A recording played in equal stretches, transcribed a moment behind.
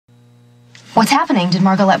What's happening? Did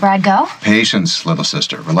Margot let Brad go? Patience, little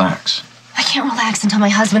sister. Relax. I can't relax until my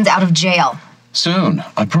husband's out of jail. Soon,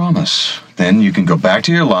 I promise. Then you can go back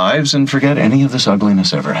to your lives and forget any of this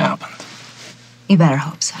ugliness ever happened. You better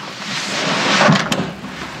hope so.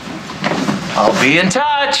 I'll be in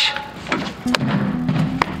touch.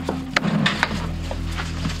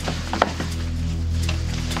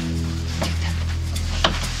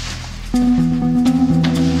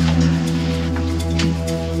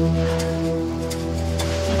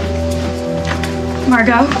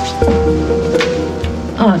 Margot?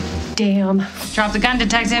 Oh, damn. Drop the gun,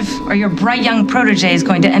 detective, or your bright young protege is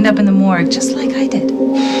going to end up in the morgue, just like I did.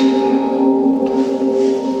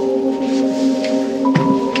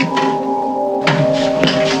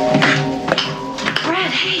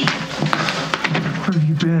 Brad, hey. Where have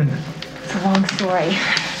you been? It's a long story.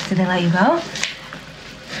 Did they let you go?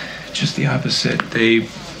 Just the opposite. They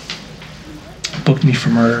booked me for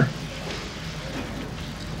murder.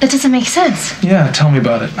 That doesn't make sense. Yeah, tell me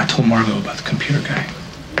about it. I told Margot about the computer guy.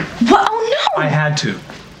 What? Oh, no! I had to.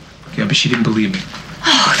 Yeah, but she didn't believe me.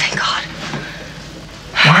 Oh, thank God.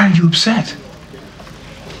 Why are you upset?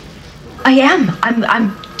 I am.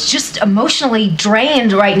 I'm just emotionally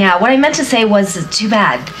drained right now. What I meant to say was too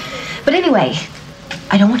bad. But anyway,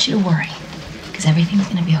 I don't want you to worry, because everything's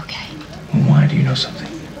gonna be okay. Why? Do you know something?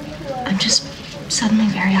 I'm just suddenly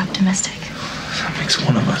very optimistic. That makes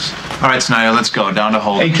one of us. All right, Snyder, let's go. Down to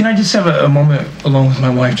Holden. Hey, can I just have a moment alone with my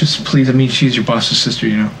wife? Just please. I mean, she's your boss's sister,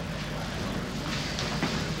 you know.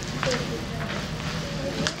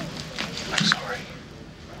 I'm sorry.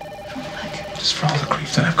 What? Just for all the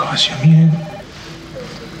grief that I've caused you. I mean,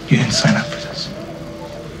 you didn't sign up for this.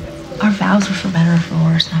 Our vows were for better or for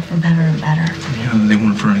worse, not for better and better. You know, they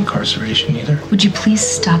weren't for incarceration either. Would you please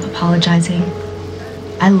stop apologizing?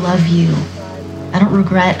 I love you. I don't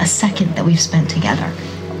regret a second that we've spent together.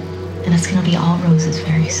 And it's gonna be all roses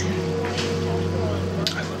very soon.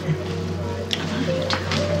 I love you. I love you too.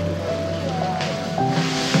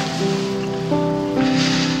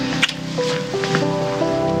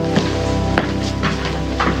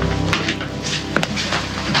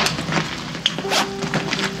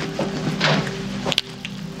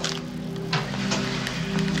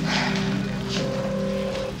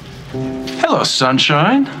 Hello,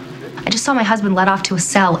 sunshine. I just saw my husband let off to a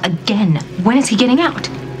cell again. When is he getting out?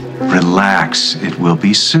 Relax. It will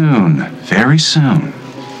be soon. Very soon.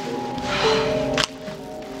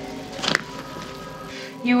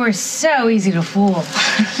 You were so easy to fool.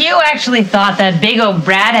 You actually thought that big old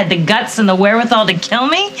Brad had the guts and the wherewithal to kill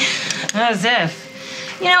me? As if.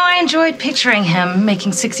 You know, I enjoyed picturing him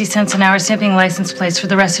making 60 cents an hour stamping license plates for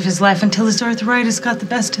the rest of his life until his arthritis got the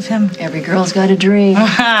best of him. Every girl's got a dream.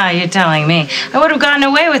 You're telling me. I would have gotten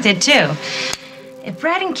away with it, too. If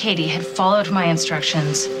Brad and Katie had followed my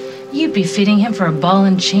instructions, you'd be feeding him for a ball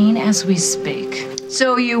and chain as we speak.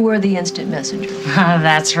 So you were the instant messenger.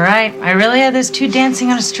 That's right. I really had those two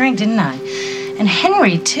dancing on a string, didn't I? And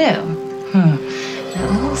Henry, too.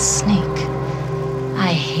 That little snake.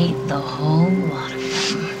 I hate the whole lot of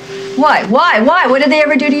them. Why? What did they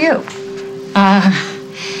ever do to you?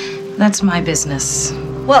 That's my business.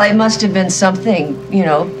 Well, it must have been something, you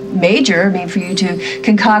know, major. I mean, for you to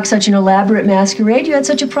concoct such an elaborate masquerade. You had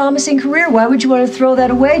such a promising career. Why would you want to throw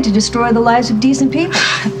that away to destroy the lives of decent people?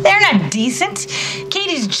 They're not decent.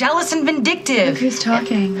 Katie's jealous and vindictive. Who's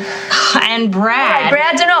talking? And Brad. All right,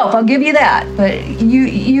 Brad's an oaf, I'll give you that. But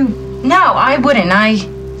you... No, I wouldn't. I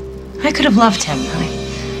could have loved him.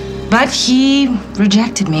 But he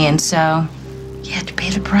rejected me, and so he had to pay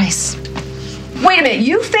the price. Wait a minute,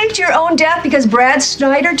 you faked your own death because Brad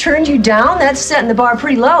Snyder turned you down? That's setting the bar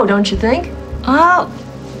pretty low, don't you think? Well,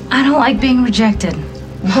 I don't like being rejected.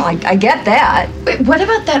 Well, I get that. Wait, what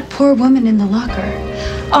about that poor woman in the locker?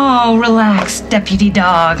 Oh, relax, Deputy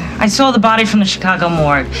Dog. I stole the body from the Chicago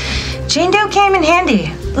morgue. Jane Doe came in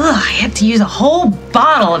handy. Ugh, I had to use a whole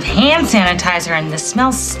bottle of hand sanitizer and the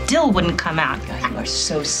smell still wouldn't come out. God, you are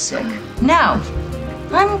so sick. No,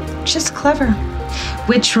 I'm just clever.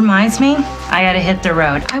 Which reminds me, I gotta hit the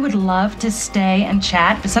road. I would love to stay and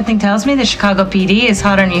chat, but something tells me the Chicago PD is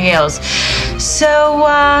hot on your heels. So,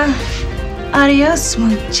 adios,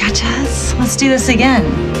 muchachas. Let's do this again.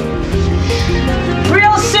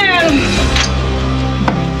 Real soon!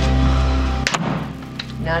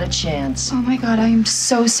 Not a chance. Oh my God, I am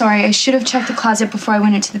so sorry. I should have checked the closet before I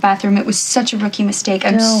went into the bathroom. It was such a rookie mistake.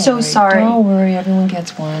 I'm so sorry. Don't worry, everyone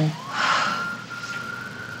gets one.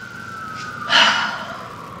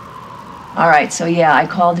 All right, so yeah, I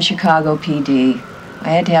called the Chicago PD. I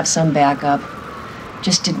had to have some backup.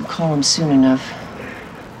 Just didn't call him soon enough.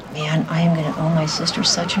 Man, I am gonna owe my sister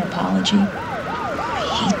such an apology. I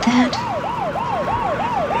hate that.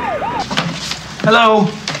 Hello.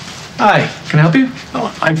 Hi. Can I help you?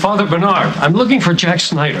 Oh, I'm Father Bernard. I'm looking for Jack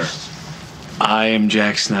Snyder. I am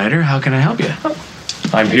Jack Snyder. How can I help you?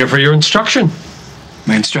 I'm here for your instruction.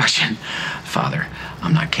 My instruction? Father,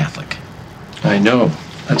 I'm not Catholic. I know.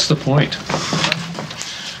 That's the point.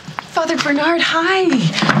 Father Bernard, hi.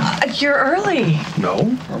 You're early.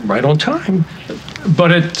 No, I'm right on time.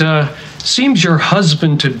 But it seems your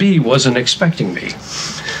husband-to-be wasn't expecting me.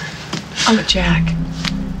 Oh, Jack.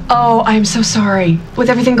 Oh, I'm so sorry. With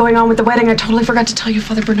everything going on with the wedding, I totally forgot to tell you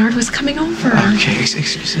Father Bernard was coming over. Okay,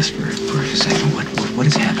 excuse us for a second. What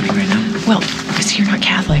is happening right now? Well, because you're not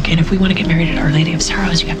Catholic, and if we want to get married at Our Lady of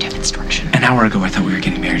Sorrows, you have to have instruction. An hour ago, I thought we were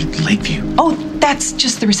getting married at Lakeview. Oh, that's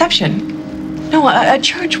just the reception. No, a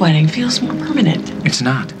church wedding feels more permanent. It's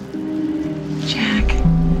not. Jack,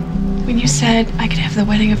 when you said I could have the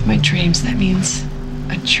wedding of my dreams, that means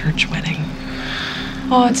a church wedding.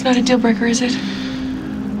 Oh, it's not a deal breaker, is it?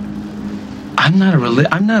 I'm not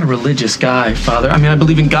a religious guy, Father. I mean, I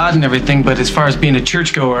believe in God and everything, but as far as being a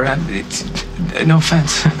churchgoer, it's no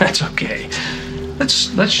offense. That's okay. Let's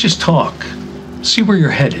just talk. See where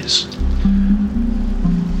your head is.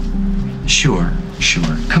 Sure.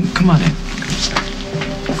 Come on in.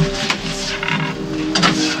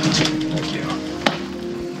 Thank you.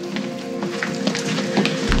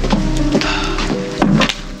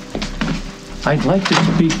 I'd like to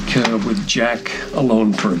speak with Jack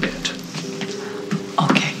alone for a bit.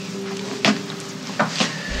 Okay.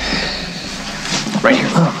 Right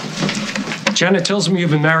here. Janet tells me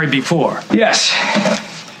you've been married before. Yes.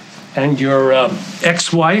 And your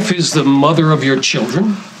ex-wife is the mother of your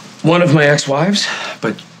children? One of my ex-wives,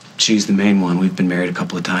 but she's the main one. We've been married a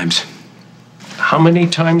couple of times. How many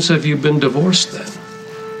times have you been divorced then?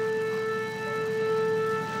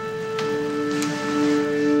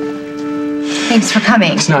 Thanks for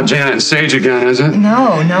coming. It's not Janet and Sage again, is it?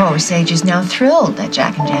 No. Sage is now thrilled that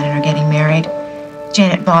Jack and Janet are getting married.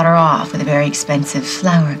 Janet bought her off with a very expensive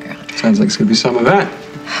flower girl. Sounds like it's gonna be some event.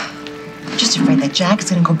 I'm just afraid that Jack is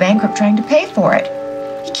going to go bankrupt trying to pay for it.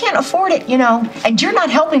 He can't afford it, you know. And you're not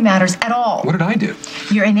helping matters at all. What did I do?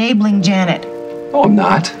 You're enabling Janet. Oh, I'm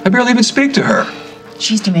not. I barely even speak to her.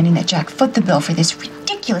 She's demanding that Jack foot the bill for this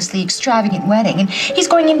ridiculously extravagant wedding, and he's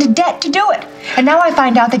going into debt to do it. And now I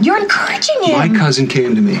find out that you're encouraging him. My cousin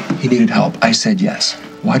came to me. He needed help. I said yes.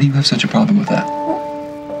 Why do you have such a problem with that?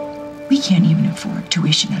 We can't even afford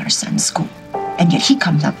tuition at our son's school. And yet he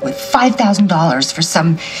comes up with $5,000 for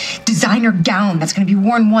some designer gown that's going to be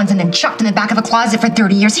worn once and then chucked in the back of a closet for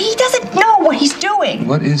 30 years. He doesn't know what he's doing.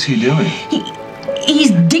 What is he doing? He's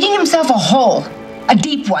digging himself a hole. A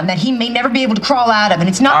deep one that he may never be able to crawl out of, and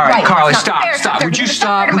it's not right. All right, Carly, stop. Would you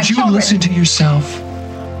stop? Would you listen to yourself?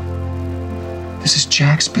 This is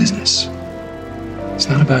Jack's business. It's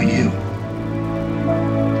not about you.